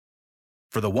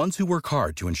For the ones who work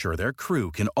hard to ensure their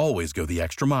crew can always go the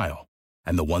extra mile,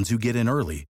 and the ones who get in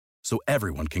early so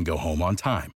everyone can go home on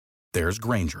time, there's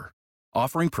Grainger,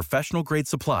 offering professional-grade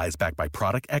supplies backed by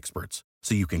product experts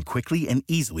so you can quickly and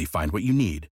easily find what you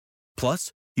need.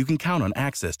 Plus, you can count on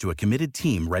access to a committed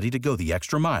team ready to go the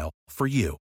extra mile for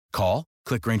you. Call,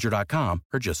 click Grainger.com,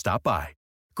 or just stop by.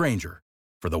 Grainger,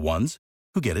 for the ones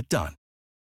who get it done.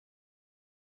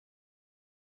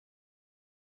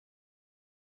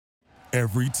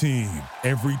 Every team,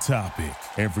 every topic,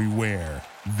 everywhere.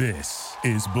 This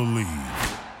is Believe.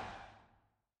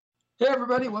 Hey,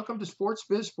 everybody. Welcome to Sports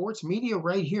Biz Sports Media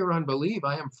right here on Believe.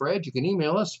 I am Fred. You can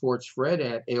email us,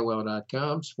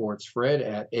 sportsfred@aol.com,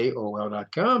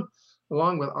 sportsfred@aol.com,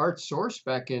 along with Art Source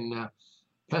back in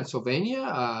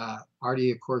Pennsylvania.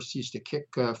 Artie, of course, used to kick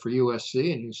for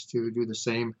USC and used to do the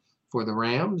same for the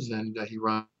Rams, and he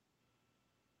runs.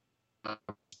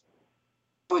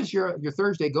 How is your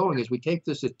Thursday going as we tape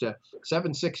this at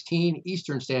 7:16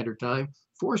 Eastern Standard Time,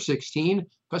 4:16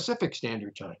 Pacific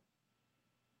Standard Time?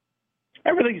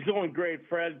 Everything's going great,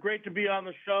 Fred. Great to be on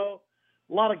the show.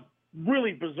 A lot of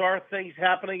really bizarre things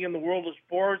happening in the world of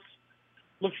sports.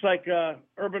 Looks like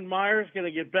Urban Meyer's going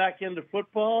to get back into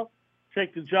football,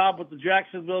 take the job with the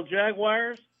Jacksonville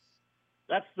Jaguars.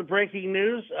 That's the breaking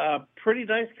news. Pretty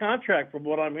nice contract from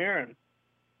what I'm hearing.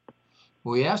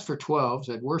 Well, he asked for 12.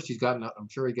 At worst, he's gotten, I'm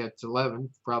sure he gets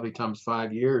 11, probably times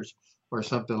 5 years or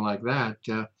something like that.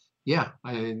 But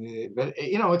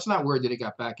it's not weird that he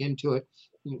got back into it.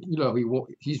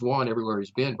 He's won everywhere he's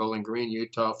been: Bowling Green,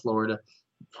 Utah, Florida,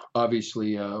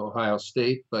 obviously Ohio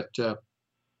State. But we'll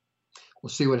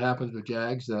see what happens with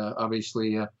Jags.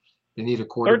 Obviously, they need a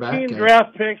quarterback. 13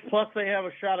 draft picks, plus they have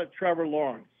a shot at Trevor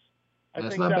Lawrence. I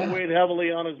think that bad. weighed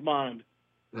heavily on his mind.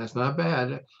 That's not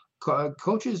bad.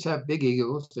 Coaches have big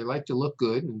egos. They like to look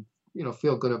good and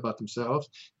feel good about themselves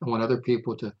and want other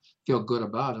people to feel good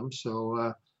about them.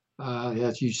 So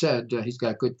as you said, he's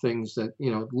got good things that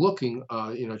looking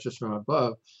just from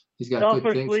above, he's got good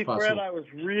things Selfishly, possible. Fred, I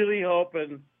was really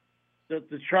hoping that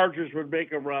the Chargers would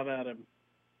make a run at him.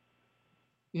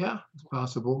 Yeah, it's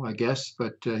possible, I guess,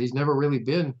 but he's never really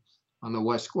been on the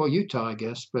West. Well, Utah, I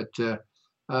guess, but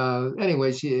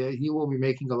anyways, he will be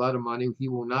making a lot of money. He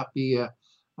will not be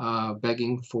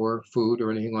begging for food or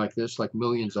anything like this, like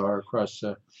millions are across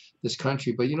this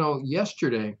country. But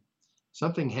yesterday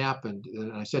something happened,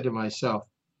 and I said to myself,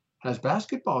 has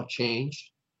basketball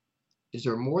changed? Is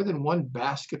there more than one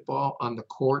basketball on the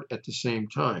court at the same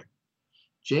time?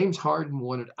 James Harden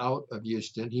wanted out of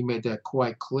Houston. He made that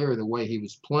quite clear the way he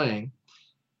was playing.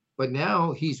 But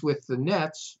now he's with the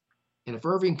Nets, and if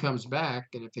Irving comes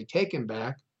back, and if they take him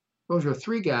back, those are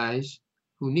three guys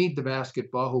who need the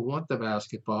basketball, who want the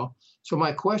basketball. So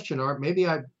my question, Art, maybe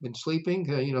I've been sleeping,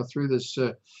 through this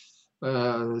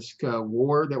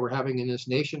war that we're having in this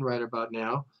nation right about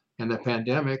now, and the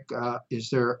pandemic. Are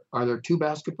there two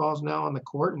basketballs now on the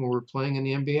court when we're playing in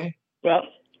the NBA? Well,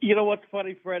 you know what's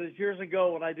funny, Fred, is years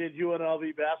ago when I did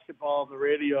UNLV basketball on the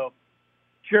radio,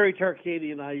 Jerry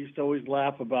Tarkady and I used to always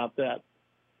laugh about that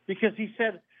because he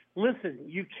said, listen,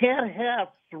 you can't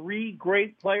have three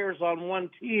great players on one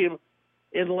team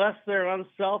unless they're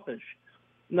unselfish.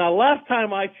 Now, last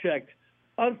time I checked,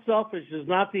 unselfish is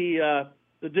not the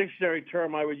dictionary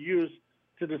term I would use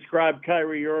to describe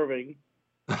Kyrie Irving.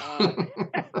 James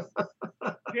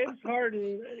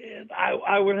Harden,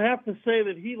 I would have to say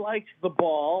that he likes the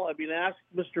ball. I mean, ask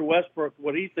Mr. Westbrook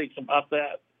what he thinks about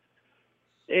that.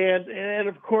 And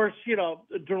of course,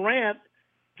 Durant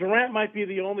might be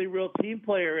the only real team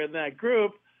player in that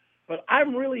group, but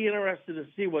I'm really interested to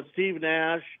see what Steve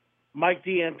Nash, Mike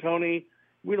D'Antoni,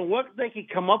 what they can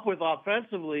come up with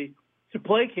offensively to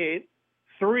placate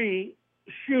three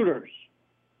shooters.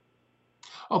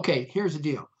 Okay, here's the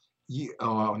deal.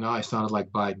 Now I sounded like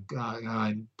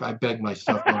Biden. I beg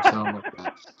myself, don't sound like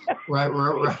that.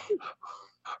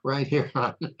 Right here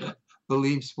on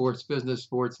Believe Sports Business,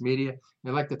 Sports Media.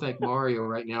 I'd like to thank Mario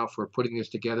right now for putting this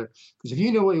together. Because if you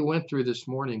knew what he went through this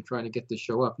morning trying to get the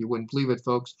show up, you wouldn't believe it,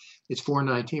 folks. It's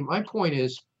 4:19. My point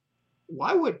is,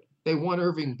 why would they want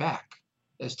Irving back?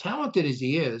 As talented as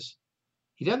he is,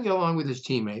 he doesn't get along with his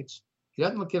teammates. He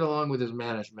doesn't get along with his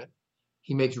management.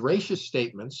 He makes racist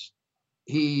statements.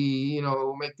 He,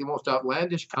 will make the most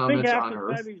outlandish comments on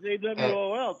earth. He's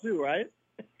AWOL too, right?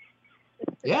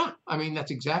 Yeah, I mean that's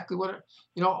exactly what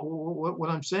what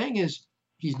I'm saying is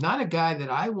he's not a guy that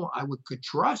I could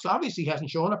trust. Obviously, he hasn't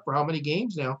shown up for how many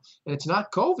games now, and it's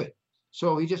not COVID,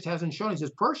 so he just hasn't shown. He's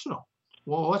just personal.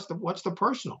 Well, what's the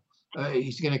personal?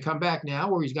 He's going to come back now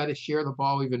where he's got to share the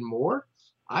ball even more.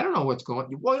 I don't know what's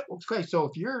going on. Okay, so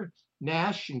if you're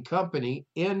Nash and company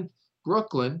in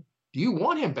Brooklyn Do you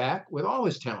want him back with all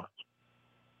his talent?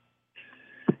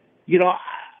 You know,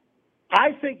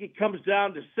 I think it comes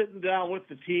down to sitting down with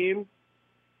the team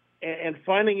and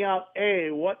finding out,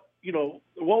 what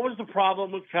was the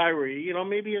problem with Kyrie? You know,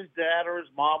 maybe his dad or his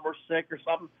mom were sick or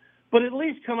something, but at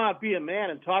least come out, be a man,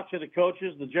 and talk to the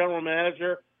coaches, the general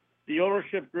manager, the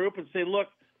ownership group, and say, look,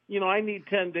 I need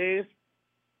 10 days.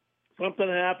 Something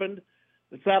happened.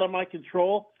 It's out of my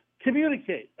control.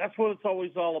 Communicate. That's what it's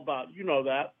always all about. You know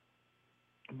that.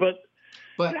 But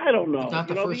I don't know. Not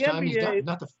the first time he's done.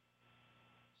 Not the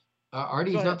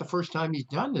Artie. It's not the first time he's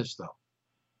done this, though.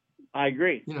 I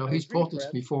agree. He's pulled this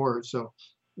before, so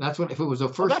that's what. If it was a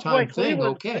first-time thing,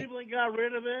 okay. Cleveland got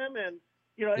rid of him, and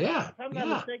if I'm not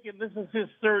mistaken, this is his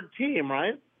third team,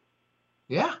 right?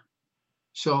 Yeah.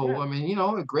 So I mean,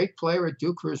 a great player at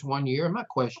Duke for his 1 year. I'm not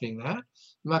questioning that.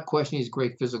 I'm not questioning his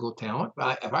great physical talent.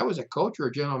 But if I was a coach or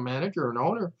a general manager or an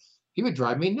owner, he would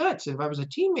drive me nuts. If I was a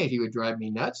teammate, he would drive me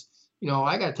nuts.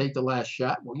 I got to take the last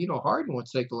shot. Well, Harden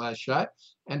wants to take the last shot,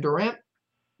 and Durant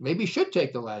maybe should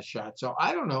take the last shot. So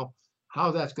I don't know how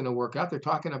that's going to work out. They're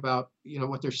talking about,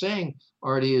 what they're saying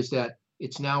already is that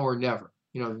it's now or never.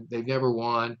 They've never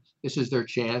won. This is their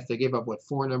chance. They gave up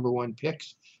 4 number 1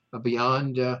 picks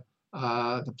beyond the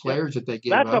players that they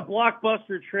gave up. That's a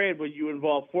blockbuster trade when you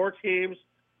involve 4 teams,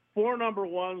 4 number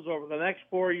 1s over the next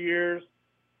 4 years.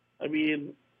 I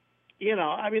mean,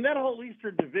 that whole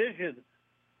Eastern Division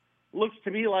looks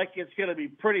to me like it's going to be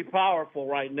pretty powerful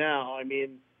right now. I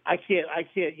mean, I can't,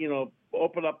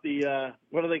 open up the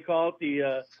what do they call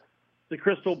it, the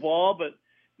crystal ball. But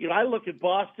I look at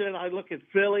Boston, I look at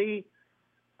Philly,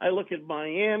 I look at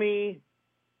Miami.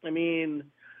 I mean,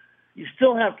 you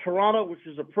still have Toronto, which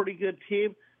is a pretty good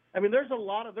team. I mean, there's a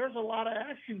lot of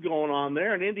action going on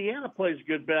there, and Indiana plays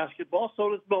good basketball.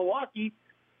 So does Milwaukee.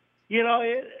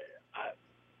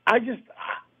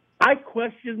 I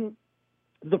question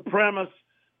the premise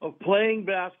of playing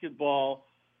basketball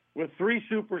with 3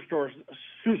 superstars.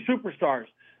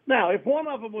 Now, if one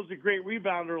of them was a great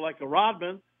rebounder like a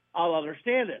Rodman, I'll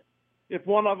understand it. If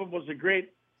one of them was a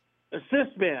great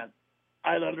assist man,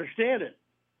 I'd understand it.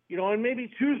 And maybe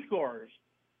 2 scorers.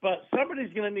 But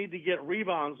somebody's going to need to get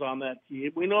rebounds on that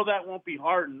team. We know that won't be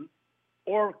Harden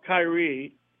or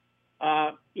Kyrie.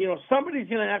 Somebody's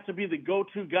going to have to be the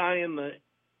go-to guy in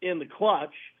the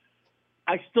clutch.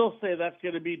 I still say that's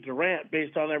going to be Durant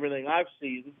based on everything I've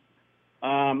seen.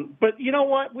 But you know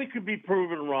what? We could be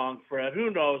proven wrong, Fred.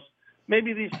 Who knows?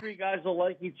 Maybe these 3 guys will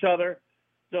like each other.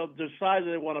 They'll decide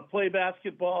that they want to play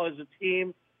basketball as a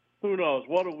team. Who knows?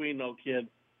 What do we know, kid?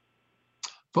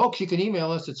 Folks, you can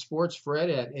email us at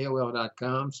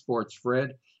sportsfred@aol.com,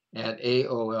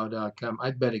 sportsfred@aol.com.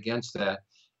 I'd bet against that.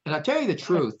 And I'll tell you the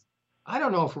truth, I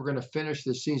don't know if we're going to finish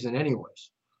this season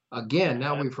anyways. Again,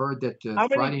 now we've heard that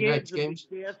Friday night games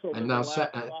and now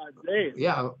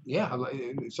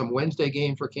some Wednesday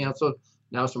games were canceled.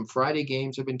 Now some Friday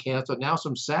games have been canceled. Now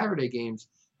some Saturday games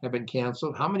have been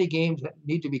canceled. How many games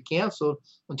need to be canceled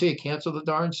until you cancel the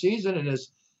darn season? And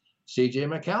as C.J.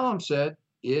 McCallum said,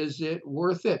 is it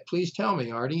worth it? Please tell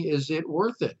me, Artie, is it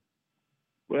worth it?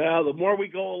 Well, the more we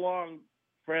go along,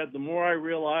 Fred, the more I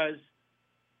realize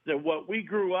that what we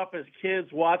grew up as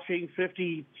kids watching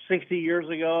 50, 60 years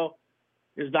ago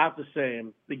is not the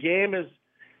same. The game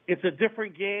it's a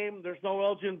different game. There's no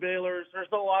Elgin Baylors.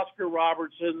 There's no Oscar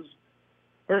Robertsons.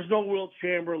 There's no Wilt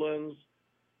Chamberlains.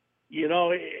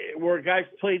 Where guys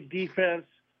played defense.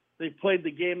 They played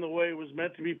the game the way it was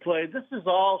meant to be played. This is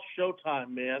all showtime,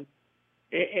 man.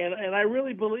 And I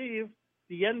really believe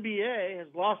the NBA has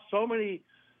lost so many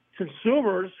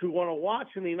consumers who want to watch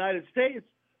in the United States,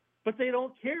 but they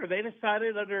don't care. They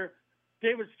decided under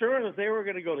David Stern that they were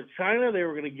going to go to China, they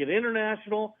were going to get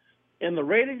international, and the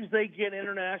ratings they get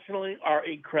internationally are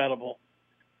incredible.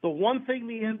 The one thing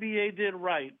the NBA did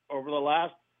right over the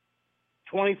last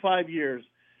 25 years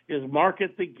is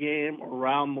market the game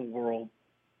around the world,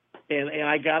 and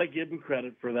I got to give them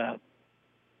credit for that.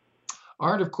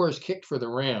 Art, of course, kicked for the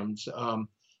Rams.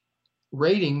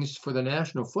 Ratings for the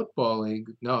National Football League,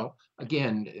 no.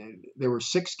 Again, there were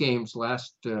 6 games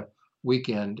last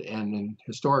weekend, and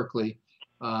historically,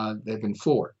 they've been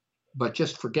 4. But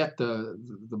just forget the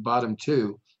bottom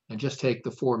 2 and just take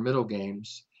the 4 middle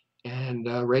games. And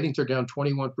ratings are down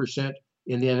 21%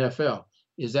 in the NFL.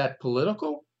 Is that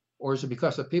political, or is it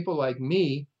because of people like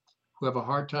me who have a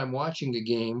hard time watching the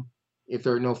game if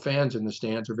there are no fans in the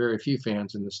stands or very few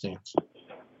fans in the stands?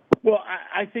 Well,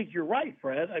 I think you're right,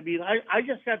 Fred. I mean, I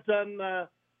just got done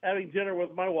having dinner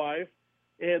with my wife,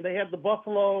 and they had the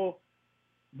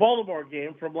Buffalo-Baltimore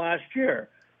game from last year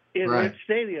in Rich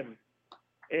Stadium.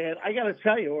 And I got to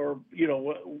tell you, or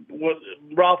what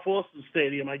Ralph Wilson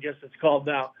Stadium, I guess it's called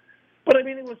now. But I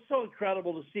mean, it was so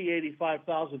incredible to see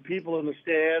 85,000 people in the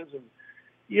stands, and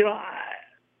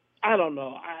I don't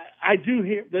know. I do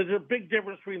hear there's a big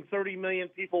difference between 30 million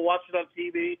people watching on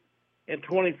TV and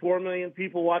 24 million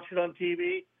people watching on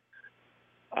TV.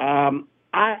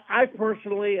 I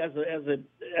personally, as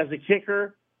a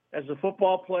kicker, as a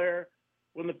football player,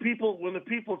 when the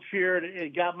people cheered,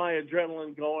 it got my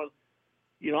adrenaline going.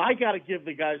 I got to give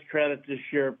the guys credit this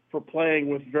year for playing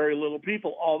with very little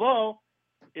people. Although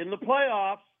in the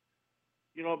playoffs,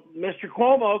 Mr.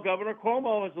 Cuomo, Governor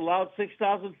Cuomo, has allowed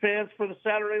 6,000 fans for the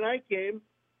Saturday night game,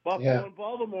 Buffalo and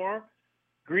Baltimore.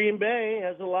 Green Bay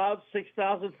has allowed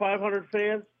 6,500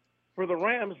 fans for the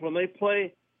Rams when they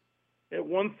play at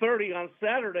 1:30 on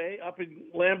Saturday up in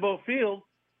Lambeau Field.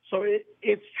 So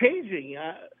it's changing.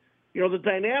 The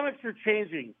dynamics are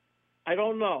changing. I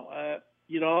don't know.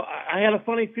 I had a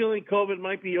funny feeling COVID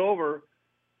might be over,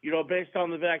 based on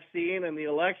the vaccine and the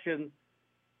election,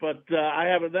 but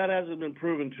that hasn't been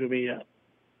proven to me yet.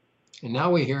 And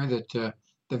now we hear that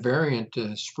the variant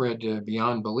spread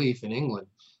beyond belief in England,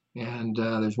 and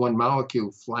there's one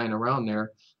molecule flying around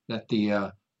there that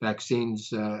the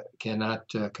vaccines cannot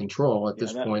control at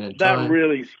this point in time. That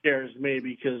really scares me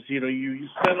because, you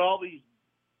spend all these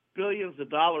billions of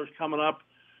dollars coming up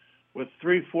with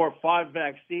 3, 4, 5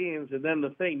 vaccines, and then the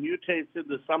thing mutates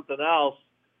into something else.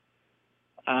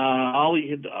 All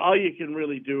you can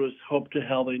really do is hope to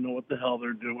hell they know what the hell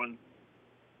they're doing.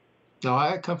 Now,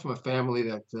 I come from a family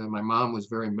that my mom was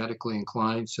very medically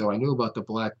inclined, so I knew about the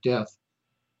Black Death.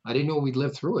 I didn't know we'd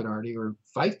live through it, Artie, or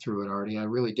fight through it, Artie. I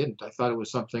really didn't. I thought it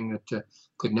was something that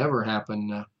could never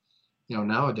happen,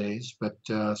 nowadays. But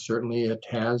certainly it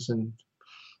has, and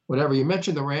whatever. You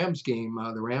mentioned the Rams game.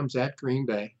 The Rams at Green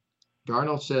Bay.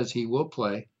 Darnold says he will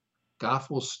play.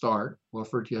 Goff will start.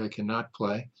 Wolford cannot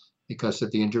play because of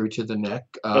the injury to the neck.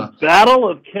 The battle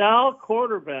of Cal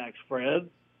quarterbacks, Fred.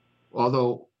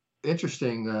 Although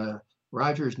interesting,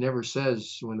 Rodgers never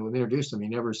says when we introduce him, he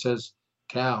never says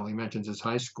Cal. He mentions his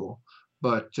high school,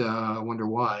 but I wonder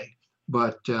why.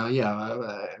 But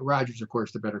Rodgers, of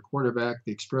course, the better quarterback,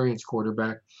 the experienced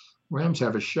quarterback. Rams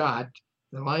have a shot.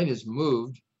 The line is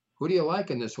moved. Who do you like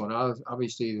in this one?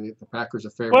 Obviously, the Packers are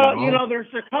favored. Well,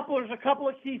 there's a couple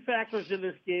of key factors in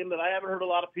this game that I haven't heard a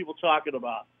lot of people talking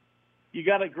about. You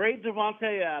got a great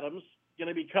Devontae Adams, going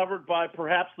to be covered by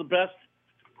perhaps the best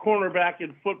cornerback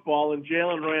in football in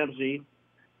Jalen Ramsey.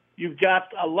 You've got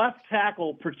a left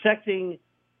tackle protecting,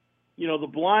 the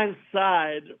blind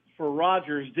side for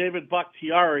Rodgers, David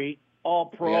Bakhtiari,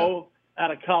 all-pro out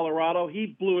of Colorado. He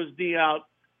blew his knee out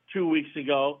 2 weeks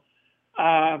ago.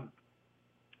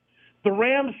 The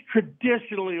Rams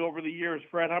traditionally over the years,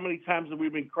 Fred, how many times have we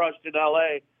been crushed in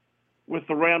L.A. with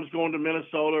the Rams going to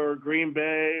Minnesota or Green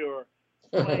Bay or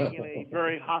playing in a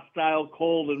very hostile,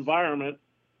 cold environment?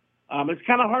 It's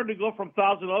kind of hard to go from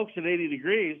Thousand Oaks at 80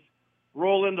 degrees,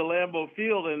 roll into Lambeau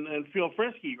Field and feel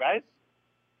frisky, right?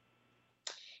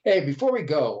 Hey, before we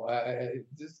go,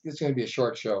 this is going to be a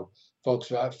short show,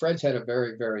 folks. Fred's had a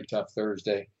very, very tough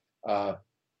Thursday. The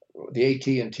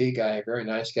AT&T guy, a very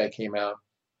nice guy, came out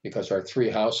because our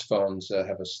 3 house phones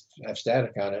have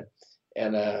static on it.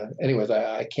 And anyways,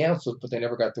 I canceled, but they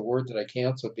never got the word that I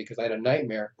canceled because I had a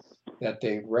nightmare that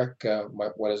they wreck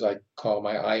what as I call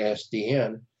my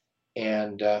ISDN.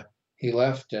 And he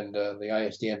left, and the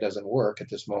ISDN doesn't work at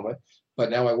this moment. But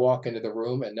now I walk into the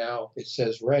room, and now it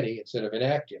says ready instead of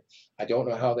inactive. I don't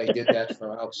know how they did that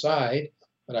from outside,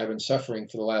 but I've been suffering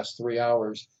for the last 3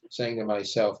 hours saying to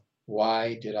myself,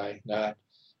 why did I not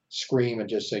scream and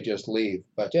just say, just leave?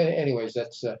 But anyways,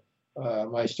 that's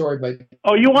my story. But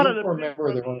you wanted to remember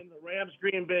in the Rams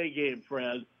Green Bay game,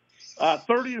 Fred.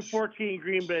 30-14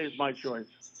 Green Bay is my choice.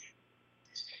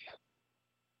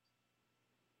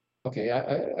 Okay,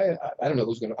 I don't know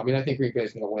who's going to. I mean, I think Green Bay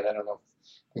is going to win. I don't know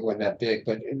if they win that big,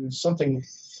 but it's something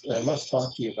that I must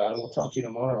talk to you about. And we'll talk to you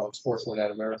tomorrow on Sports Without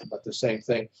America about the same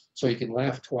thing, so you can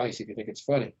laugh twice if you think it's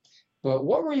funny. But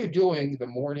what were you doing the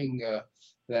morning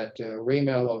that Ray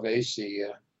Malavasi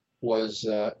was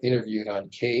interviewed on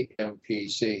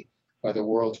KMPC by the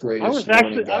world's greatest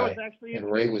morning guy,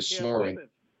 and Ray was snoring?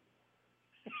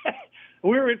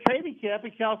 We were in training camp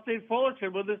at Cal State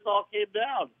Fullerton when this all came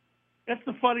down. That's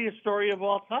the funniest story of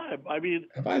all time. I mean,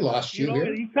 have I lost you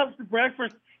here? He comes to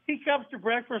breakfast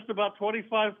about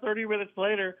 25, 30 minutes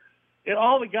later, and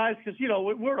all the guys, because,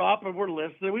 we're up and we're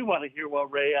listening. We want to hear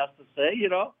what Ray has to say,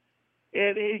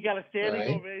 And he got a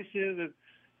standing ovation,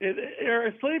 and you're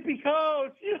a sleepy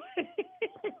coach.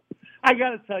 I got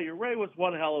to tell you, Ray was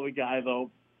one hell of a guy, though.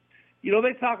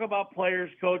 They talk about players,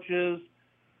 coaches,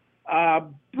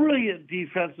 Brilliant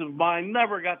defensive mind,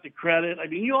 never got the credit. I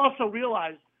mean, you also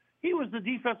realize he was the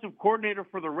defensive coordinator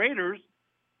for the Raiders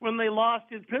when they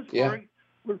lost in Pittsburgh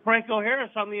with Franco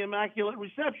Harris on the Immaculate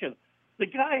Reception. The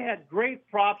guy had great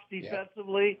props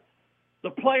defensively.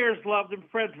 The players loved him.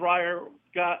 Fred Dreyer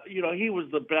he was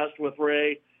the best with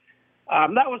Ray.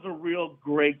 That was a real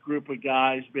great group of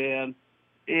guys, man.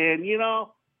 And,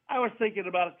 I was thinking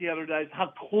about it the other day, how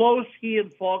close he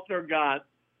and Faulkner got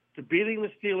to beating the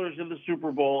Steelers in the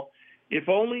Super Bowl. If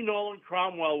only Nolan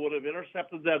Cromwell would have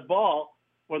intercepted that ball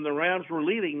when the Rams were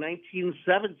leading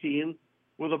 19-17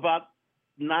 with about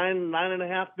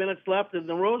 9.5 minutes left in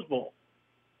the Rose Bowl.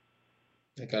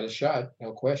 They got a shot,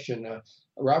 no question.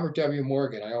 Robert W.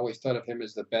 Morgan, I always thought of him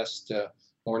as the best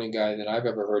morning guy that I've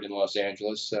ever heard in Los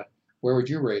Angeles. Where would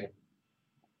you rate him?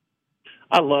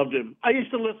 I loved him. I used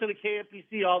to listen to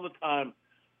KMPC all the time.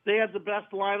 They had the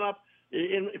best lineup.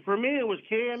 For me, it was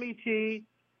KMET,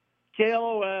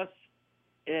 KLOS,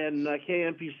 and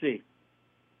KMPC.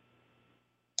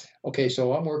 Okay,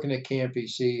 so I'm working at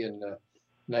KMPC in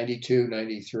 92,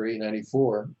 93,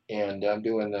 94, and I'm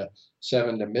doing the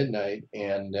 7 to midnight,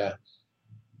 and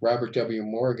Robert W.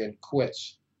 Morgan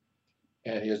quits.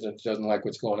 And he doesn't like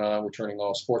what's going on. We're turning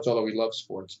all sports, although he loves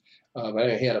sports.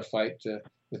 But he had a fight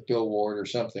with Bill Ward or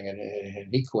something, and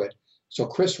he quit. So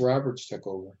Chris Roberts took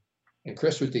over. And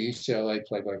Chris was the UCLA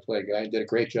play-by-play guy. He did a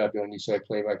great job doing UCLA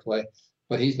play-by-play,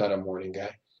 but he's not a morning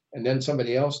guy. And then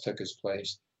somebody else took his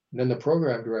place. And then the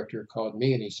program director called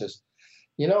me, and he says,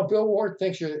 Bill Ward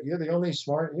thinks you're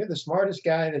the smartest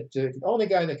guy, the only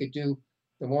guy that could do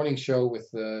the morning show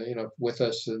with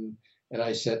us. And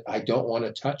I said, I don't want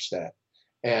to touch that.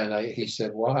 And he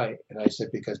said, why? And I said,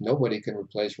 because nobody can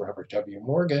replace Robert W.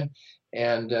 Morgan.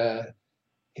 And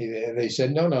they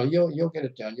said, no, you'll get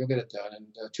it done. You'll get it done. And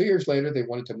 2 years later, they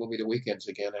wanted to move me to weekends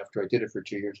again after I did it for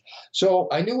 2 years. So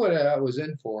I knew what I was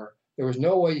in for. There was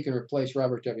no way you can replace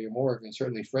Robert W. Morgan.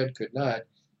 Certainly Fred could not.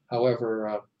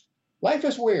 However, life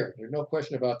is weird. There's no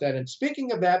question about that. And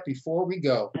speaking of that, before we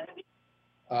go,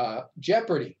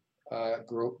 Jeopardy!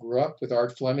 Grew up with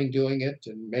Art Fleming doing it,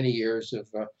 and many years of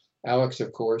Alex,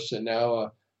 of course, and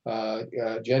now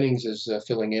Jennings is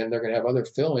filling in. They're going to have other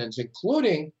fill-ins,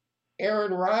 including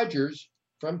Aaron Rodgers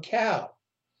from Cal.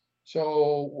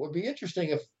 So it would be interesting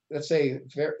if, let's say,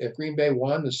 if Green Bay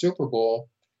won the Super Bowl,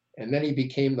 and then he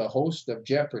became the host of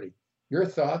Jeopardy! Your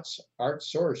thoughts, Art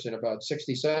Source, in about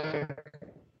 60 seconds.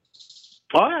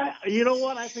 You know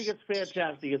what? I think it's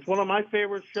fantastic. It's one of my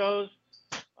favorite shows.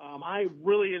 I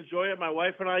really enjoy it. My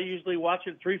wife and I usually watch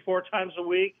it 3-4 times a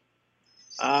week.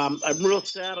 I'm real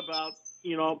sad about,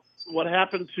 what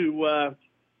happened to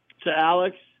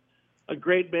Alex, a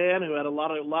great man who had a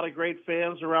lot of great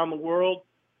fans around the world.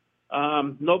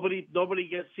 Nobody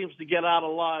seems to get out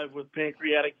alive with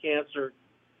pancreatic cancer.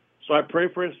 So I pray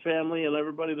for his family and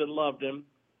everybody that loved him.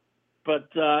 But,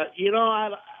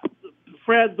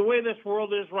 Fred, the way this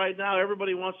world is right now,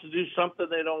 everybody wants to do something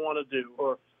they don't want to do,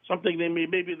 or something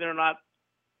maybe they're not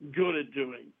good at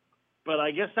doing. But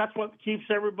I guess that's what keeps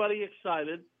everybody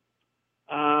excited.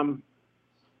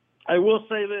 I will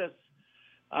say this.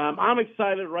 I'm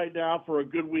excited right now for a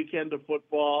good weekend of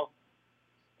football.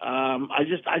 I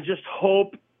just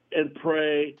hope and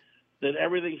pray that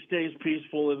everything stays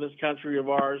peaceful in this country of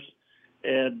ours,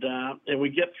 and we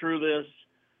get through this,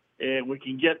 and we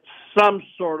can get some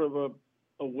sort of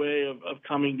a way of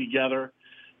coming together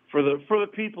for the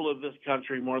people of this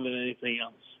country more than anything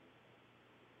else.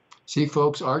 See,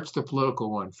 folks, Art's the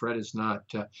political one. Fred is not.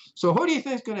 So who do you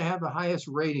think is going to have the highest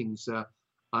ratings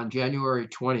on January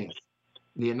 20th?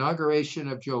 The inauguration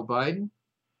of Joe Biden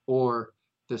or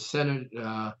the Senate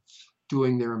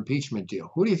doing their impeachment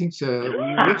deal? Who do you think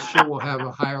which show will have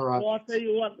a higher? Well, I'll tell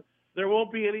you what. There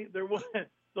won't be any.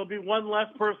 There'll be one less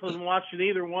person watching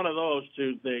either one of those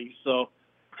two things. So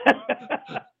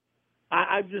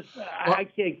I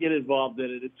can't get involved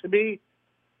in it. To me,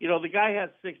 the guy has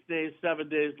 6 days, 7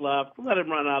 days left. Let him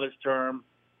run out his term.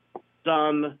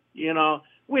 Done.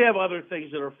 We have other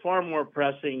things that are far more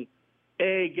pressing.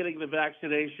 A, getting the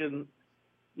vaccination,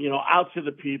 out to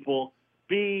the people.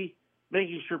 B,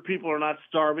 making sure people are not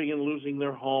starving and losing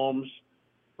their homes.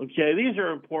 Okay, these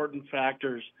are important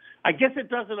factors. I guess it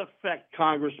doesn't affect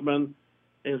congressmen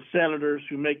and senators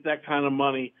who make that kind of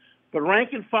money, but rank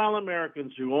and file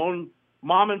Americans who own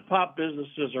mom and pop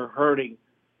businesses are hurting.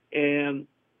 And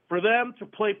for them to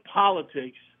play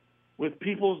politics with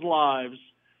people's lives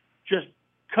just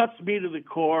cuts me to the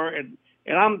core, and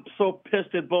I'm so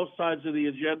pissed at both sides of the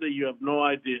agenda, you have no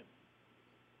idea.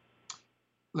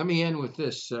 Let me end with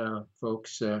this,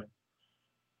 folks.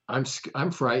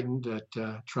 I'm frightened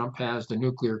that Trump has the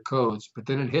nuclear codes, but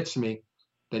then it hits me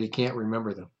that he can't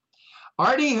remember them.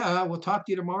 Artie, we'll talk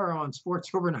to you tomorrow on Sports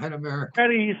Overnight America.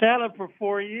 Freddie, he's had it for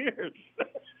 4 years.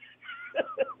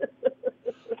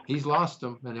 He's lost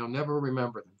them, and he'll never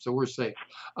remember them, so we're safe.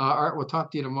 All right, we'll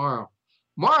talk to you tomorrow.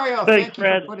 Mario, Thanks,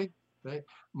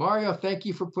 Mario, thank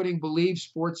you for putting Believe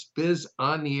Sports Biz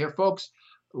on the air, folks.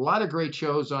 A lot of great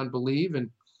shows on Believe, and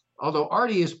although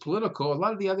Artie is political, a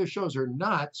lot of the other shows are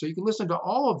not, so you can listen to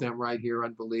all of them right here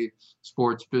on Believe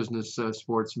Sports Business,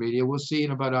 Sports Media. We'll see you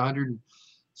in about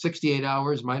 168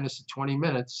 hours minus 20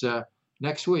 minutes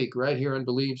next week right here on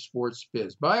Believe Sports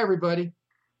Biz. Bye, everybody.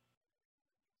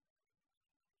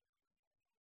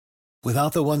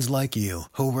 Without the ones like you,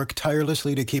 who work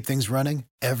tirelessly to keep things running,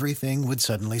 everything would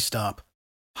suddenly stop.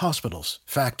 Hospitals,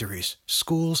 factories,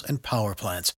 schools, and power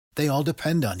plants, they all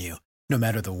depend on you. No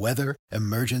matter the weather,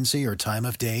 emergency, or time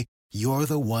of day, you're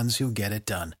the ones who get it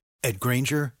done. At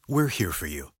Grainger, we're here for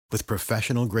you with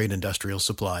professional-grade industrial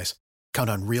supplies. Count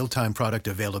on real-time product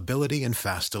availability and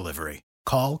fast delivery.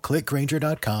 Call, click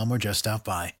Grainger.com, or just stop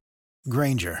by.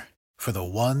 Grainger, for the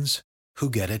ones who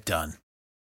get it done.